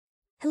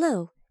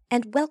Hello,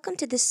 and welcome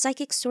to this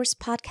Psychic Source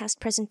podcast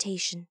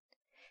presentation.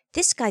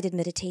 This guided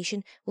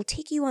meditation will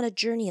take you on a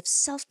journey of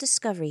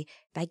self-discovery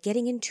by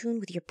getting in tune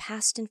with your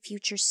past and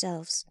future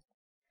selves.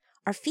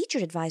 Our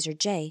featured advisor,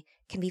 Jay,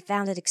 can be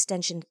found at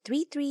extension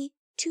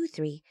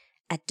 3323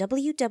 at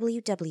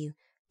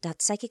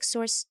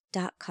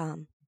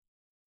www.psychicsource.com.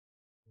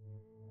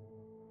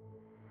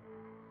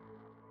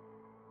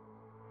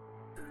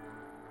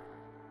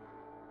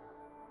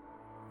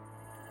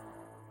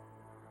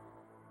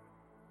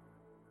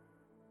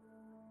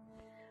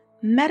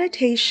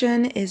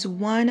 Meditation is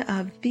one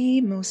of the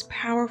most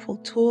powerful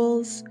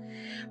tools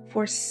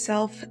for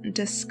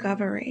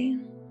self-discovery.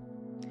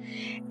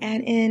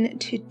 And in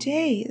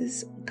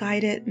today's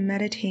guided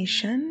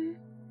meditation,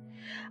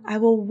 I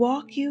will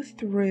walk you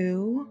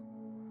through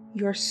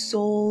your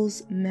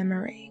soul's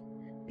memory,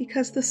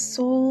 because the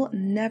soul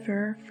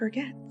never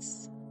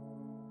forgets.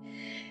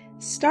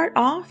 Start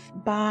off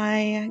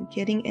by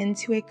getting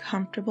into a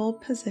comfortable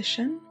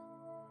position,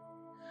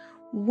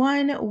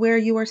 one where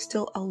you are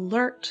still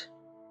alert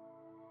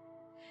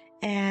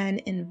and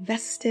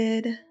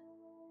invested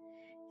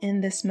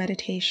in this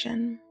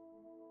meditation.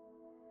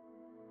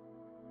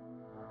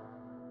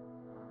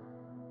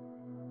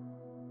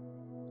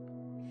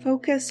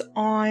 Focus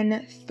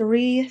on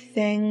 3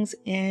 things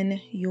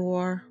in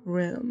your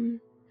room.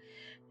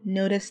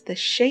 Notice the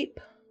shape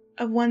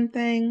of one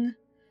thing,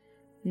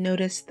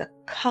 notice the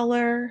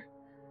color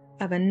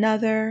of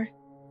another,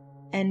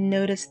 and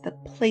notice the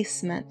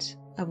placement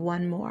of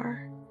one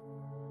more.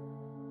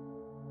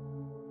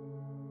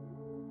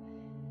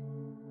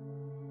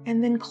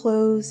 And then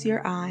close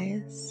your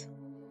eyes.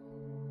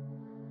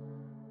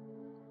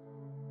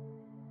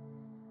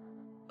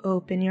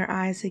 Open your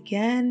eyes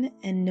again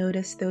and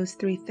notice those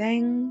 3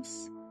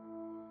 things.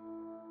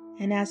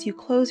 And as you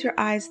close your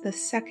eyes the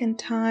second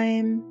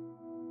time,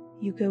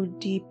 you go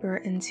deeper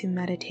into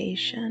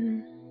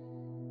meditation.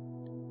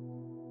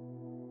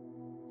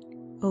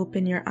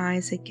 Open your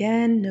eyes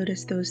again,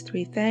 notice those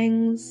 3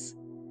 things.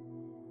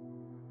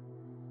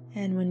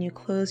 And when you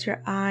close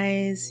your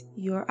eyes,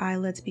 your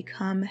eyelids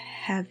become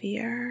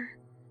heavier,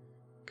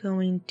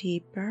 going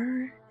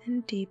deeper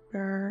and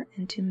deeper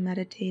into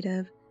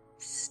meditative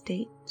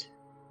state.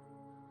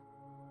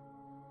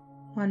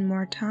 One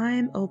more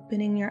time,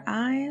 opening your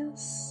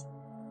eyes.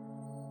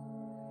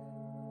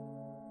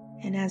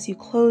 And as you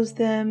close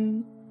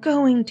them,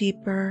 going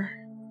deeper,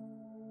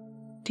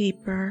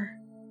 deeper,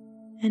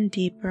 and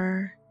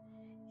deeper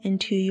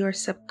into your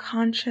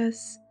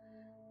subconscious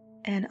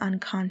and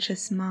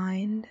unconscious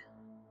mind.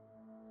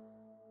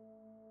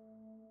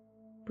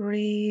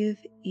 Breathe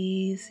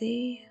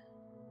easy.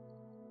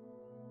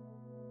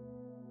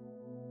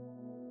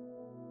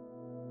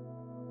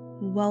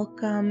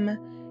 Welcome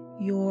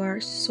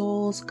your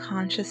soul's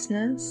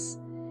consciousness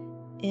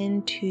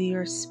into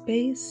your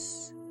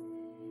space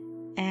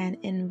and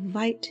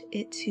invite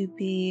it to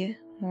be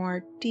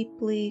more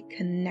deeply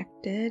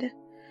connected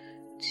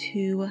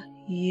to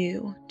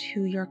you,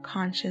 to your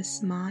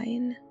conscious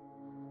mind.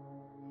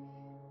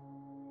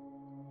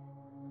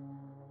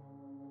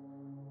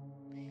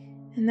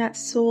 And that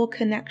soul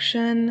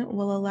connection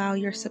will allow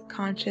your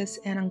subconscious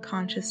and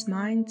unconscious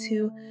mind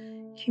to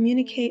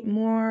communicate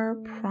more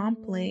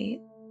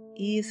promptly,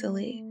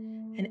 easily,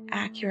 and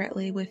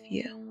accurately with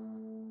you.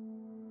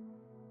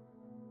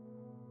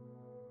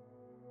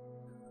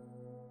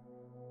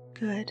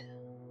 Good.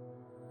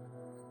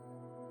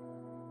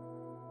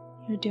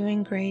 You're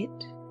doing great.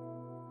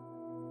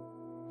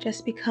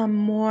 Just become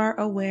more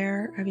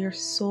aware of your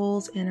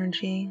soul's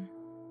energy,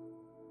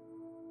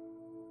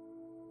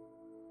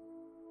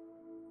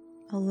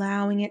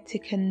 allowing it to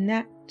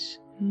connect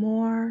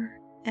more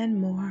and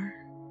more.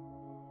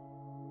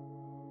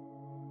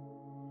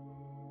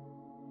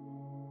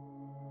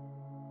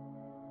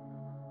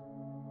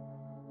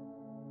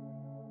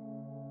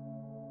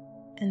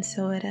 And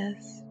so it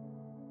is.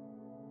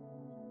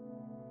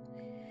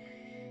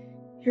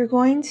 You're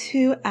going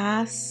to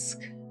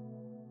ask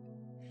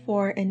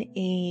for an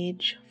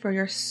age, for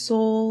your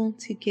soul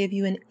to give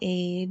you an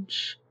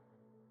age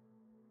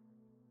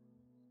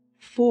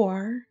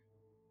for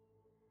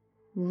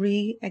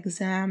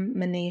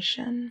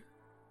re-examination.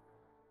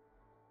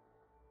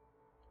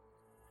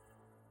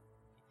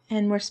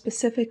 And we're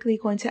specifically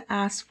going to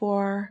ask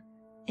for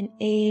an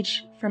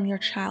age from your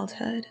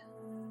childhood.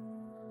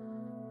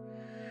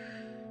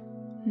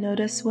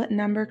 Notice what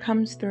number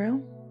comes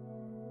through,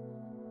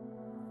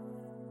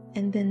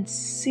 and then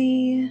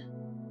see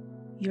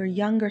your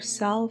younger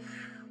self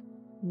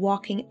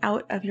walking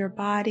out of your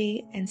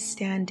body and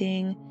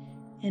standing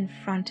in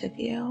front of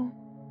you.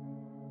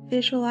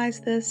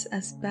 Visualize this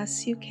as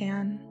best you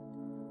can.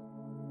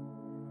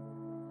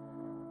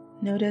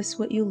 Notice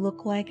what you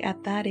look like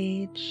at that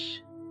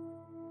age.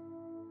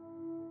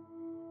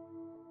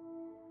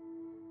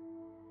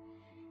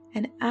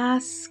 And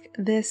ask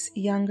this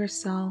younger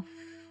self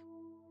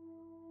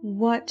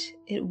what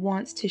it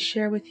wants to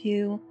share with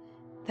you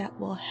that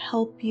will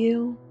help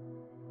you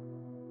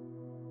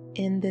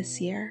in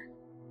this year.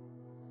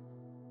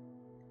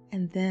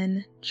 And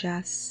then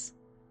just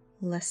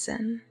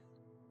listen.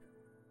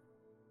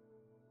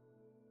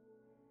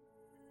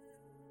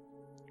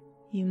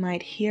 You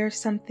might hear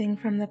something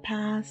from the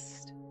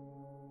past.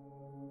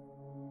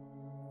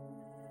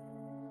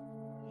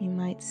 You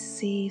might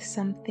see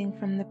something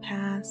from the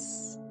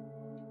past.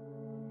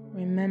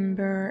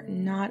 Remember,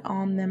 not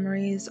all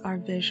memories are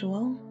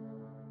visual,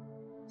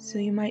 so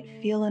you might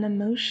feel an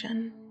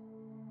emotion.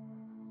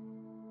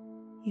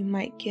 You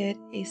might get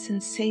a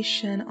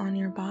sensation on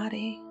your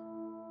body.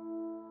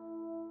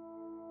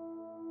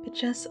 But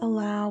just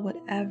allow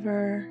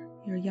whatever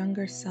your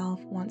younger self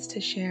wants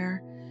to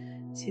share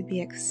to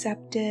be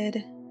accepted,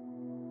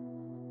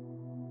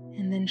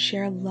 and then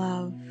share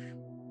love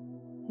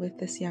with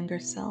this younger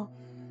self.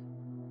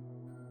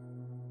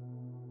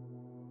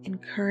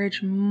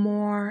 Encourage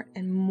more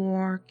and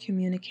more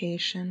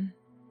communication.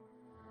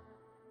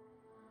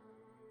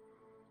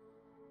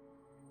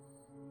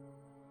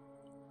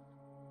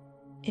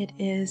 It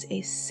is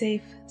a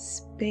safe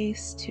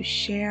space to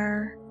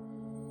share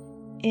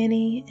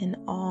any and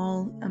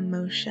all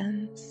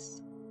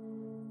emotions,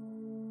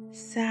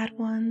 sad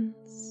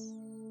ones,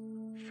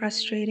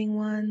 frustrating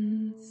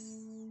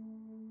ones,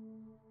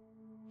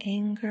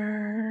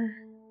 anger,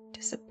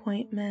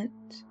 disappointment,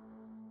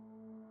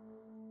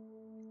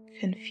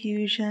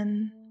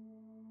 confusion,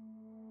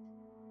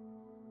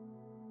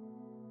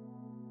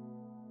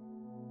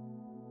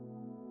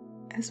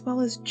 as well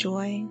as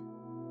joy,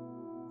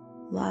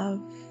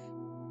 love,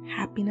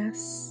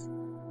 happiness.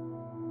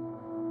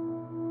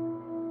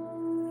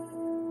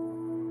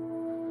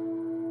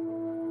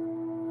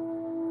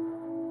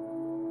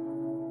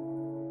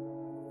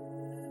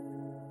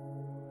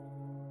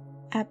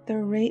 At the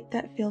rate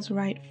that feels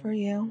right for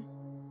you,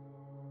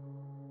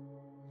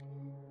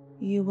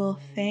 you will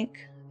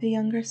thank the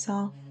younger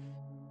self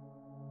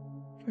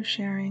for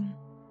sharing.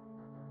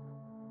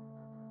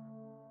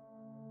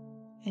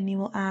 And you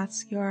will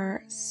ask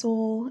your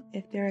soul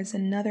if there is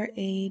another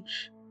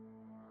age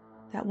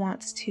that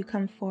wants to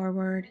come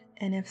forward,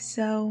 and if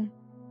so,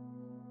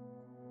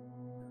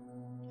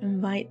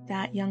 invite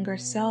that younger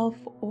self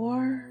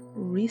or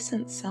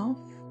recent self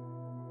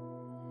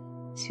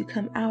to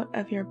come out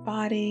of your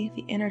body,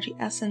 the energy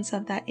essence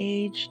of that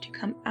age to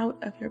come out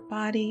of your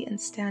body and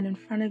stand in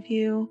front of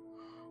you,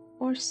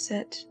 or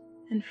sit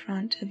in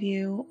front of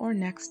you or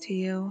next to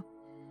you,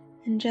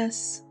 and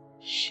just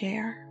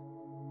share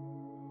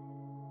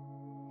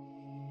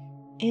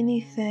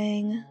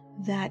anything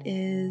that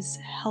is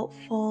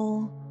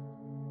helpful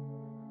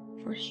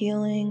for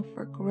healing,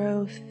 for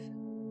growth,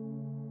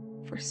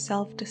 for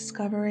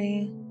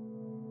self-discovery.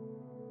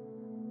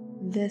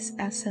 This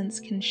essence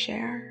can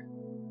share.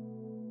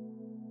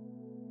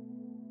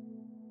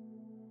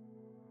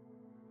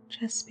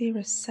 Just be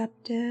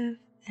receptive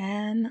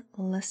and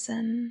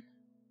listen.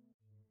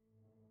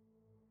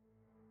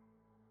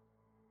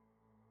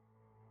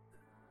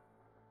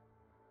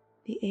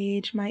 The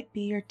age might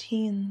be your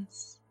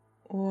teens,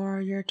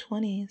 or your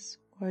 20s,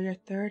 or your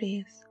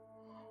 30s,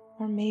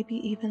 or maybe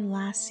even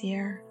last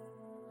year.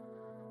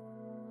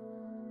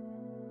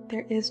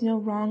 There is no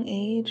wrong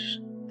age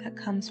that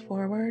comes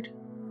forward.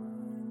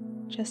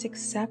 Just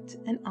accept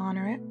and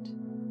honor it.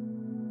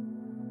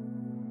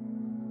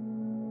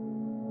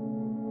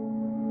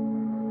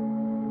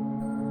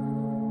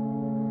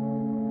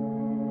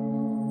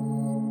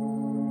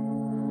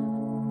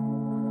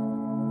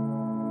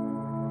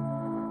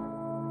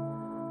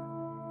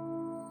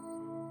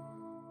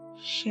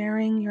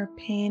 Sharing your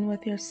pain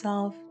with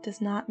yourself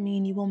does not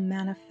mean you will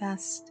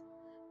manifest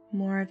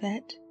more of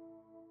it.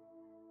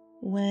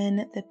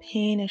 When the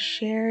pain is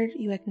shared,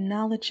 you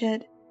acknowledge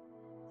it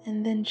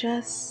and then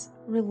just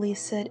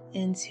release it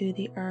into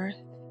the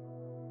earth,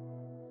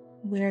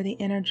 where the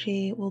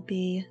energy will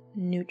be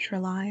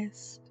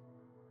neutralized.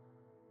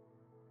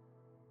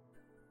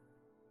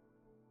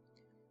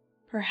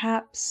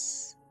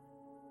 Perhaps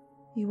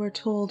you were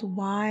told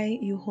why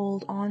you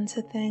hold on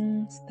to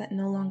things that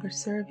no longer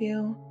serve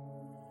you.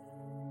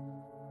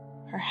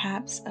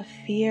 Perhaps a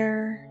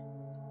fear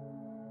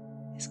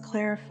is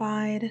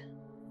clarified,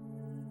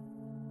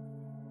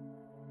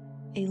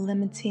 a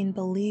limiting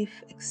belief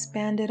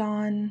expanded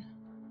on,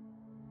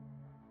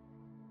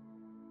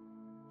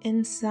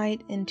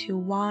 insight into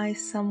why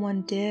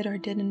someone did or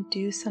didn't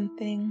do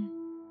something.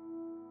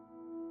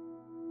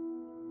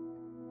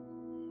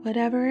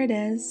 Whatever it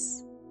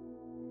is,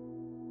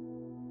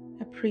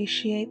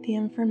 appreciate the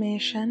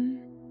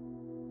information,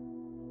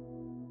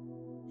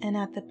 and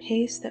at the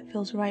pace that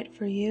feels right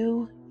for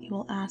you, you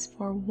will ask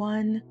for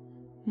one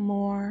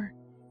more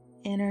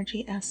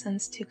energy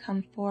essence to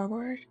come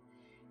forward,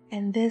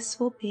 and this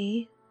will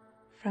be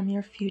from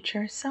your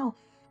future self.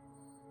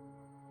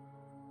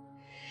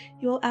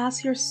 You will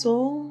ask your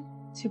soul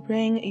to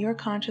bring your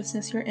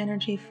consciousness, your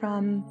energy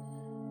from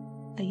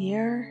a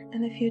year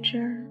in the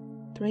future,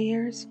 3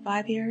 years,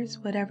 5 years,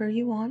 whatever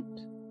you want.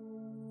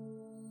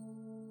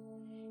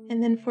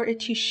 And then for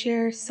it to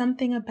share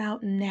something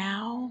about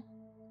now,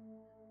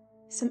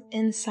 some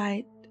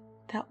insight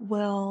that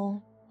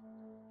will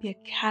be a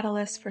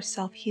catalyst for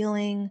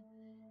self-healing,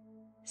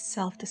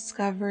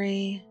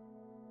 self-discovery,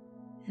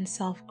 and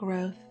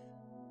self-growth.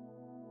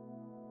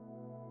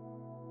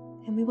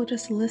 And we will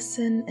just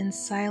listen in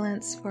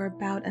silence for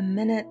about a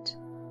minute.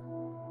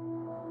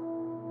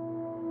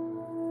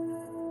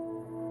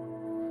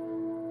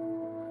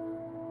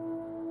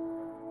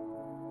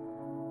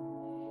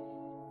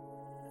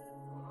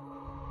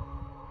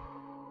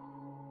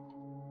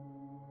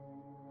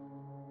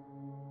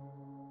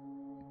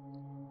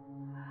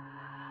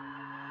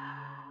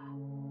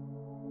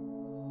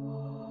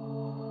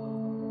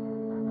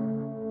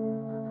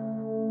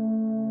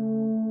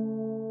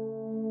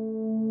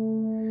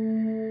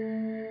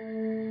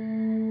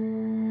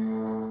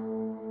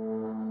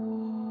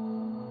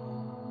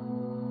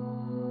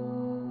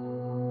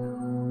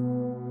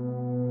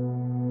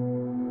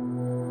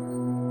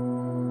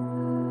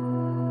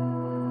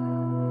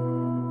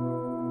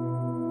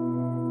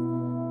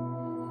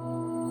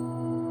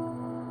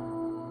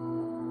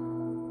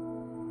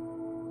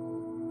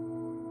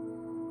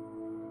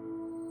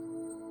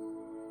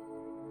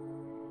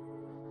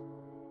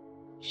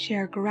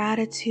 Share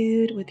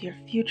gratitude with your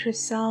future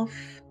self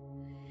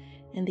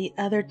and the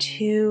other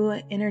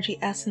two energy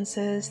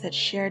essences that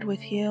shared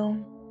with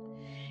you.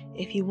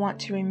 If you want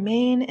to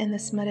remain in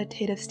this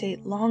meditative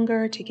state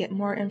longer to get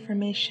more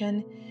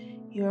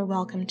information, you are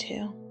welcome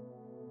to.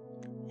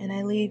 And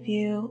I leave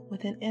you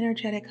with an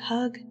energetic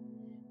hug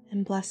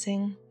and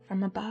blessing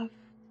from above.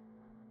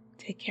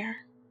 Take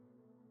care.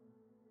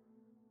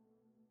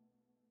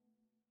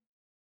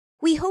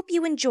 We hope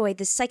you enjoyed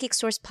this Psychic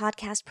Source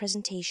podcast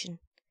presentation.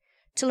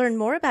 To learn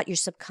more about your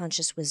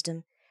subconscious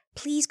wisdom,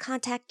 please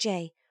contact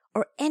Jay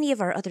or any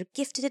of our other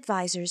gifted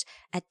advisors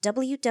at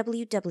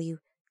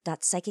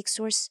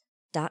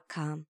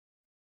www.psychicsource.com.